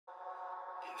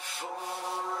If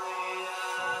only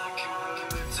I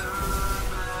could turn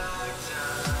back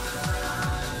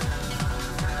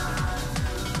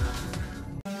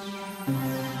time.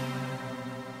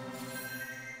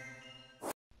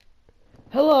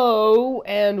 Hello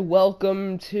and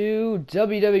welcome to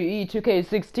WWE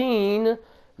 2K16.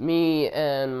 Me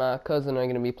and my cousin are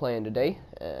going to be playing today,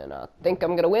 and I think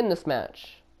I'm going to win this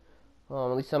match. At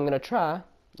least I'm going to try,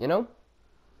 you know?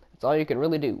 That's all you can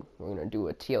really do. We're going to do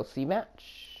a TLC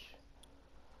match.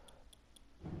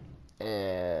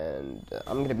 And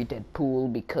I'm going to be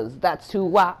Deadpool because that's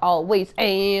who I always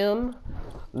am.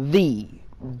 The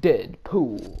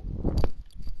Deadpool.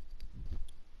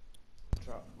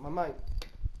 Drop my mic.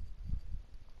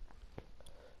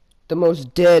 The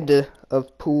most dead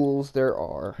of pools there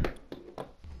are. That's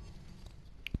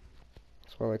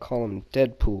why I call him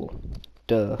Deadpool.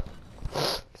 Duh.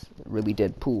 It's a really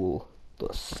dead pool. The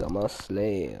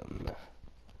SummerSlam.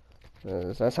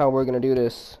 That's how we're gonna do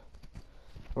this.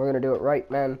 We're gonna do it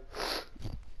right, man.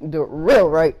 Do it real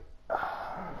right.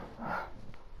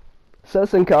 So,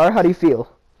 Sinkar, how do you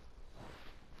feel?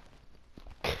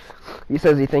 He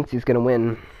says he thinks he's gonna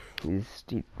win.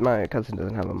 My cousin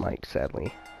doesn't have a mic,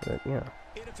 sadly. But, yeah.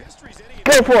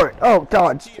 Go for it! Oh,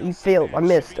 dodge! You failed. I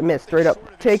missed. Straight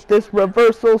up. Take this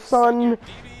reversal, son.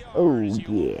 Oh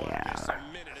yeah.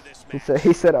 He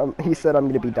said I'm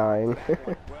gonna be dying.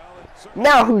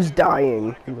 Now who's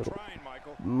dying? You little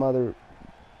mother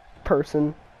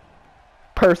person.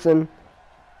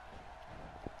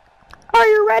 Are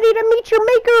you ready to meet your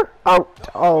maker?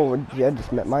 Oh, yeah, I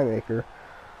just met my maker.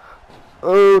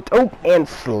 Oh, and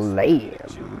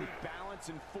slam.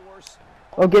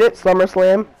 Oh, get it?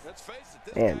 SummerSlam.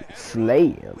 And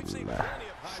slam.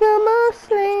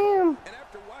 SummerSlam.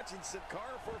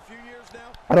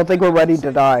 I don't think we're ready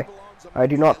to die. I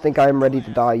do not think I am ready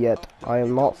to die yet. I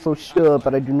am not so sure,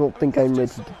 but I do not think I'm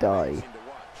ready to die.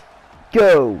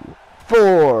 Go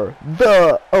for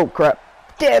the... Oh, crap.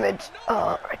 Damage.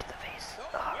 Oh, right to the face.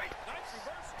 Oh, right to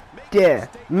the face.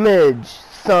 Damage,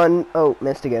 son. Oh,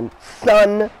 missed again.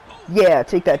 Son. Yeah,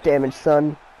 take that damage,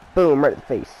 son. Boom, right to the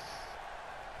face.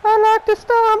 I like to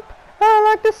stomp. I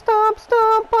like to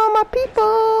stomp on my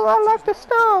people. I like to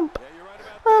stomp.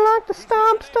 I like to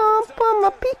stomp on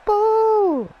my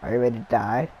people. Are you ready to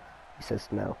die? He says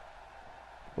no.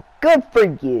 Well, good for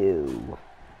you.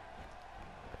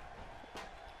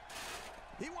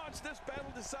 He wants this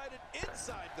battle decided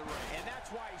inside the ring, and that's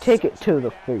why take it to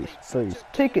the face, please.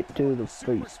 Take it to the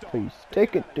face, please.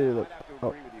 Take it to the...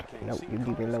 Oh, no, you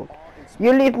leave me alone.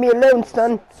 You leave me alone,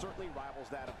 son.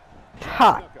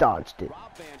 Ha! Dodged it.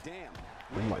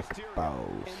 Like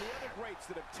bows.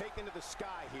 That have taken to the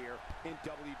sky here in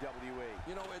WWE.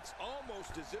 You know, it's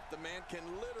almost as if the man can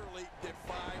literally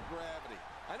defy gravity.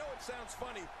 I know it sounds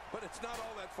funny, but it's not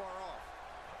all that far off.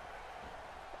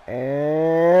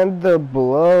 And the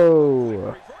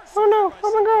blow. Oh no,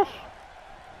 oh my gosh.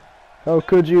 How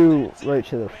could you? Right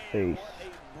to the face.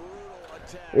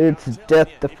 It's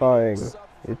death-defying.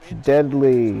 It's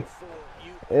deadly.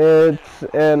 It's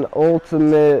an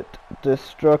ultimate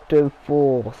destructive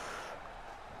force.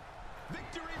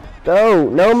 Oh,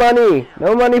 no money!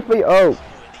 No money for you! Oh,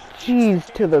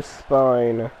 jeez, to the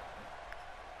spine.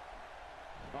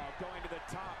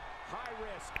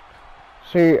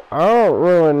 See, I don't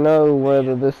really know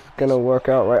whether this is gonna work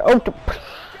out right.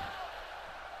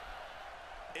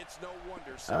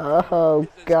 Oh,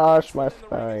 gosh, my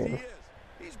spine.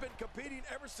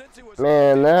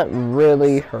 Man, that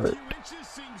really hurt.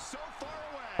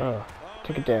 Oh,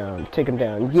 take it down, take him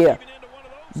down. Yeah.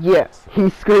 Yeah,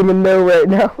 he's screaming no right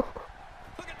now.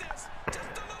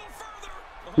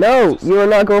 No, you are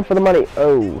not going for the money.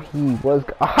 Oh, he was.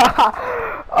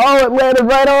 Oh, it landed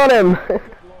right on him.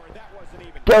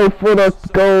 Go for the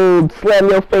gold. Slam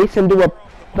your face into a...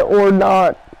 Or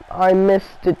not. I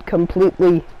missed it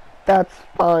completely. That's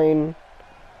fine.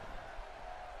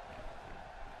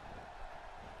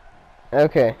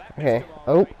 Okay.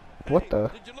 Oh, what the?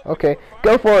 Okay,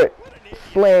 go for it.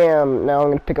 Slam. Now I'm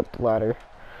going to pick up the ladder.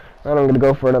 And I'm gonna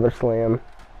go for another slam.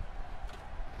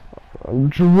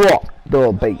 Drop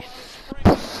the base.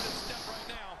 Are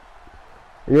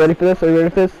you ready for this? Are you ready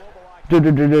for this? Drop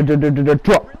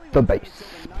the base.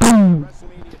 Boom.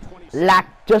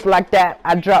 Just like that,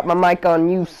 I dropped my mic on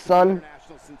you, son.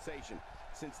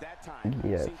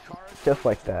 Yes, just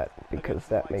like that, because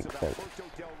that makes sense.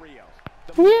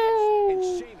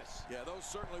 Yay!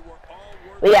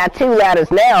 We got 2 ladders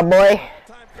now, boy.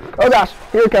 Oh gosh,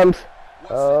 here it comes.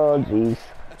 Oh, jeez.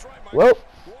 Well,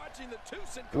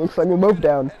 looks like we're both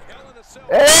down.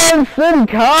 And Sin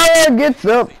Cara gets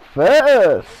up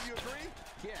first.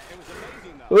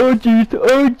 Oh jeez,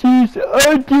 oh jeez,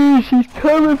 oh jeez, he's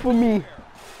coming for me.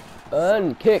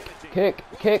 And kick,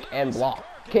 and block.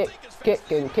 Kick,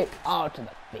 and kick out to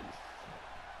the face.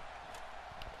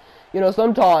 You know,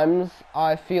 sometimes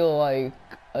I feel like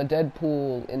a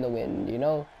Deadpool in the wind, you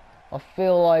know? I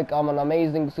feel like I'm an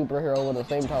amazing superhero, at the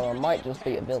same time I might just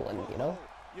be a villain, you know?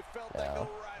 No.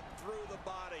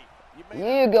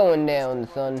 You're going down,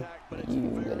 son.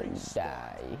 You're gonna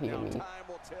die, you hear me?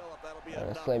 I'm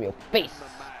gonna slam your face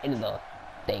into the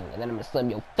thing, and then I'm gonna slam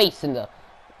your face into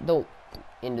the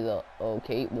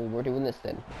okay, well, we're doing this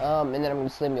then. And then I'm gonna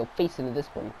slam your face into this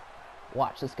one.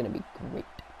 Watch, this is gonna be great.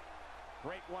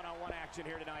 Great one-on-one action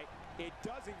here tonight. It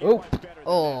doesn't get much better than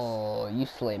oh, you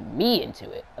slammed me into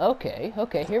it. Okay,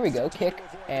 here we go. Kick,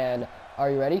 and are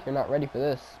you ready? You're not ready for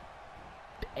this.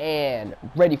 And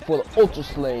ready for the Ultra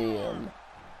Slam.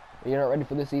 You're not ready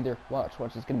for this either. Watch,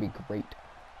 it's gonna be great.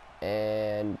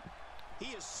 And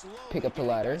pick up the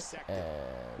ladder,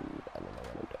 and I don't know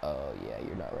what oh yeah,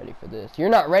 you're not ready for this. You're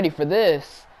not ready for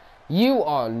this. You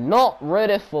are not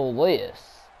ready for this.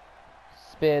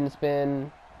 Spin.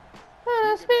 Spin,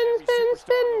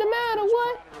 no matter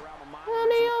what.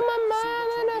 Honey on my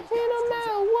mind, and I say no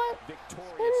matter what.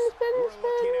 Spin,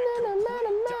 no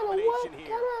matter what. Got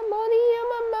my money on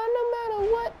my mind, no matter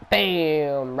what.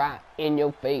 Bam! Right in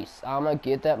your face. I'm gonna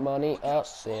get that money up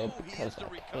there because I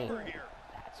can.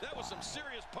 That was some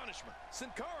serious punishment. Sin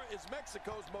Cara is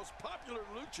Mexico's most popular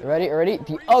lucha. Ready?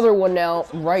 The other one now,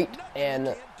 right,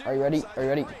 and are you ready?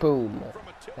 Boom.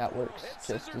 That works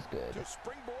just as good.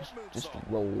 Just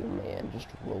roll, man. Just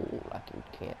roll like you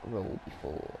can't roll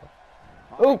before.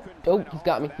 Oh, he's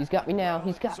got me now.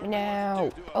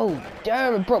 Oh,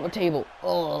 damn, it broke my table.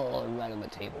 Oh, right on the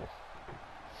table.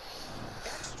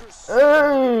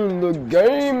 And the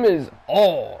game is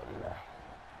on.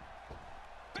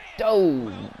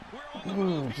 Oh,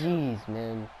 jeez,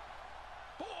 man.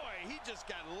 Boy, he just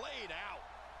got laid out.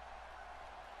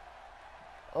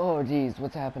 Oh, jeez,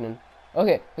 what's happening?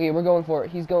 Okay, we're going for it.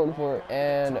 He's going for it,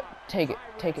 and take it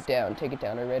down. Are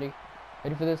you ready?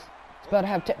 Ready for this? It's about to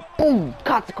have boom!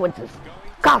 Consequences,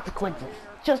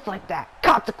 just like that.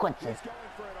 Consequences.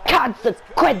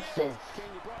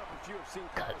 But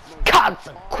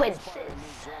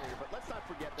let's not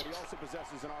forget that he also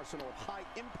possesses an arsenal of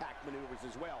high-impact maneuvers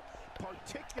as well,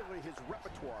 particularly his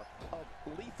repertoire of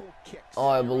lethal kicks.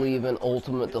 I believe in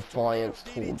ultimate defiance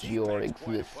towards your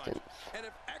existence.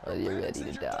 Are you ready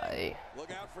to die?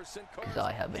 Because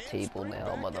I have a table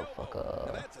now,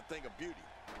 motherfucker.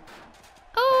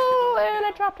 Oh, and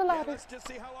I dropped a ladder.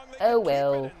 Oh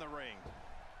well.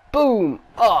 Boom!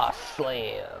 Ah,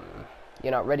 slam.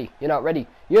 You're not ready.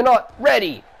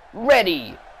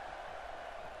 Ready!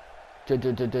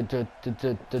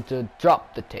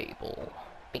 Drop the table.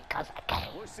 Because I can.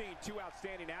 We're seeing two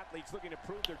outstanding athletes looking to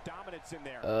prove their dominance in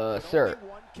there. Sir.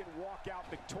 One can walk out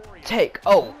victorious. Take.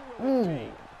 Oh.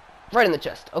 Right in the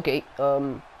chest. Okay. He's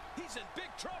in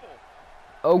big trouble.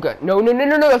 Oh, good. No.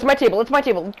 That's my table.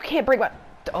 You can't break my.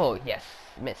 Oh, yes.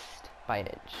 Missed by an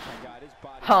inch.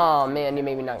 Oh, man. You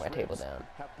made me knock my table down.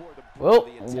 Well,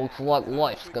 looks like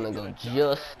life's gonna go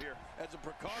just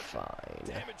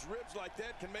fine.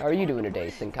 How are you doing today,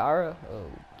 Sin Cara? Oh,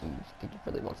 he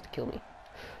really wants to kill me.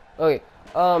 Okay,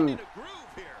 to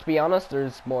be honest,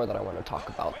 there's more that I want to talk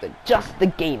about than just the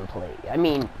gameplay. I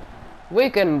mean,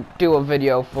 we can do a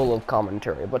video full of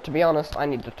commentary, but to be honest, I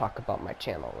need to talk about my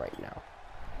channel right now.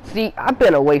 See, I've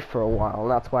been away for a while, and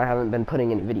that's why I haven't been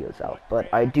putting any videos out,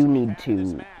 but I do need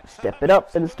to step it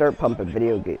up and start pumping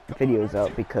videos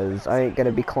out, because I ain't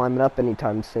gonna be climbing up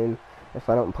anytime soon if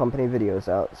I don't pump any videos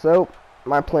out. So,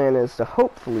 my plan is to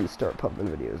hopefully start pumping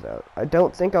videos out. I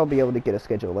don't think I'll be able to get a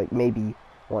schedule, like, maybe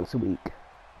once a week,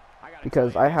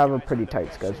 because I have a pretty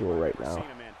tight schedule right now.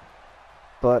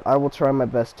 But I will try my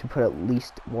best to put at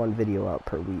least one video out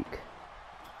per week.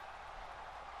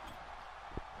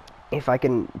 If I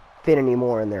can fit any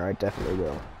more in there, I definitely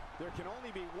will. There can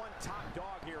only be one top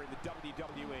dog here in the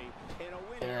WWE,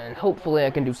 and hopefully I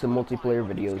can do some multiplayer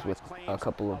videos with a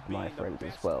couple of my friends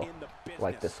as well,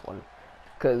 like this one.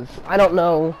 Because, I don't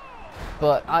know,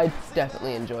 but I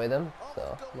definitely enjoy them,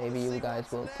 so maybe you guys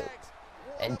will too.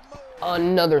 And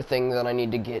another thing that I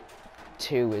need to get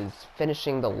to is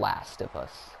finishing The Last of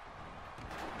Us.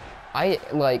 I,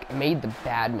 made the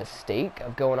bad mistake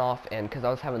of going off and, because I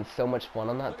was having so much fun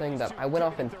on that thing, that I went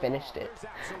off and finished it.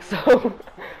 So,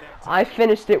 I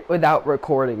finished it without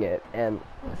recording it, and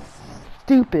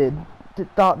stupid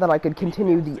thought that I could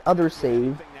continue the other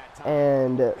save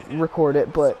and record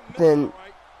it, but then,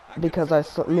 because I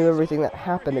knew everything that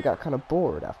happened, it got kind of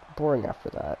boring after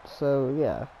that, so,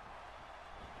 yeah.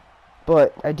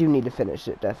 But I do need to finish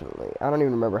it, definitely. I don't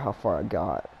even remember how far I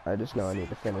got. I just know I need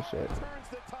to finish it.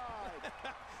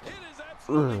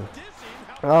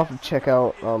 I'll have to check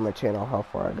out on my channel how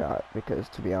far I got, because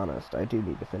to be honest, I do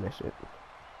need to finish it.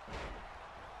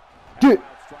 Get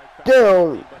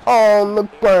down on the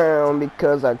ground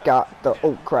because I got the,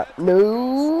 oh crap,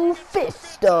 no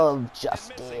fist of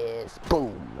justice.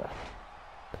 Boom.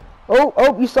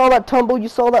 Oh, you saw that tumble, you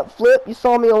saw that flip, you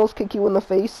saw me almost kick you in the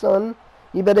face, son.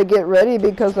 You better get ready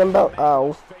because I'm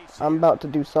about to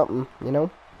do something, you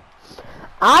know?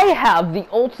 I have the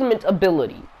ultimate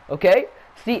ability, okay?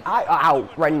 See, ow,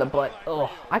 right in the butt. Ugh,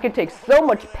 I can take so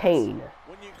much pain.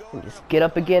 And just get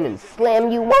up again and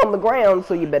slam you on the ground,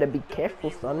 so you better be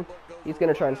careful, son. He's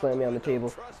gonna try and slam me on the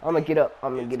table. I'm gonna get up,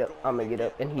 and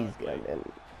he's gonna,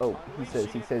 oh, he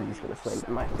says he's gonna slam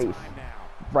my face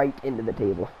right into the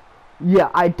table.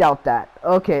 Yeah, I doubt that.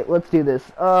 Okay, let's do this.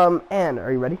 And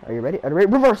are you ready? Are you ready?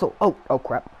 Reversal. Oh,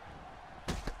 crap.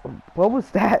 What was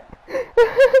that?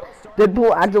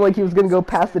 Deadpool acted like he was gonna go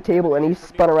past the table, and he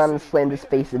spun around and slammed his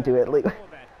face into it. Like,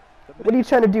 what are you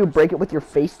trying to do? Break it with your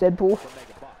face, Deadpool?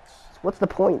 What's the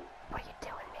point? What are you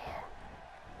doing, man?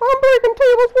 I'm breaking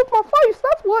tables with my face.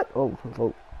 That's what.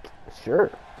 Oh, sure.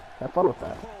 Have fun with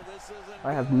that.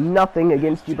 I have nothing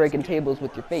against you breaking tables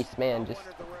with your face, man. Just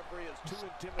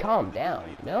calm down,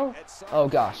 you know? Oh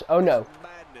gosh, oh no.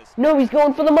 No, he's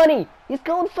going for the money! He's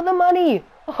going for the money!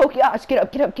 Oh gosh, get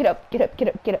up.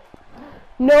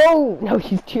 No,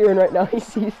 he's cheering right now.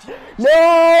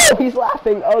 No, he's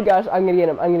laughing. Oh gosh, I'm gonna get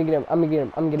him.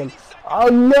 Oh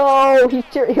no, he's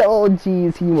cheering. Oh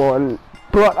jeez, he won.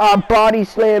 But I body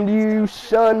slammed you,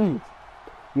 son.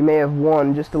 You may have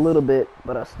won just a little bit,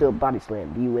 but I still body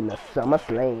slammed you in the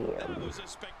SummerSlam.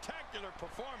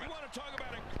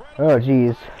 Oh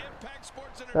jeez,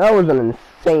 that was an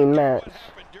insane match.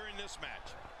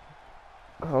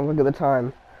 Oh, look at the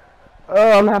time.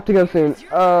 Oh, I'm gonna have to go soon.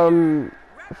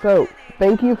 So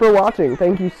thank you for watching.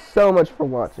 Thank you so much for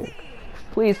watching.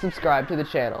 Please subscribe to the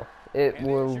channel. It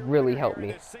will really help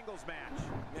me.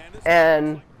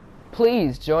 And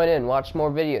please join in, watch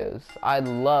more videos. I'd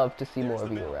love to see more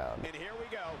of you around.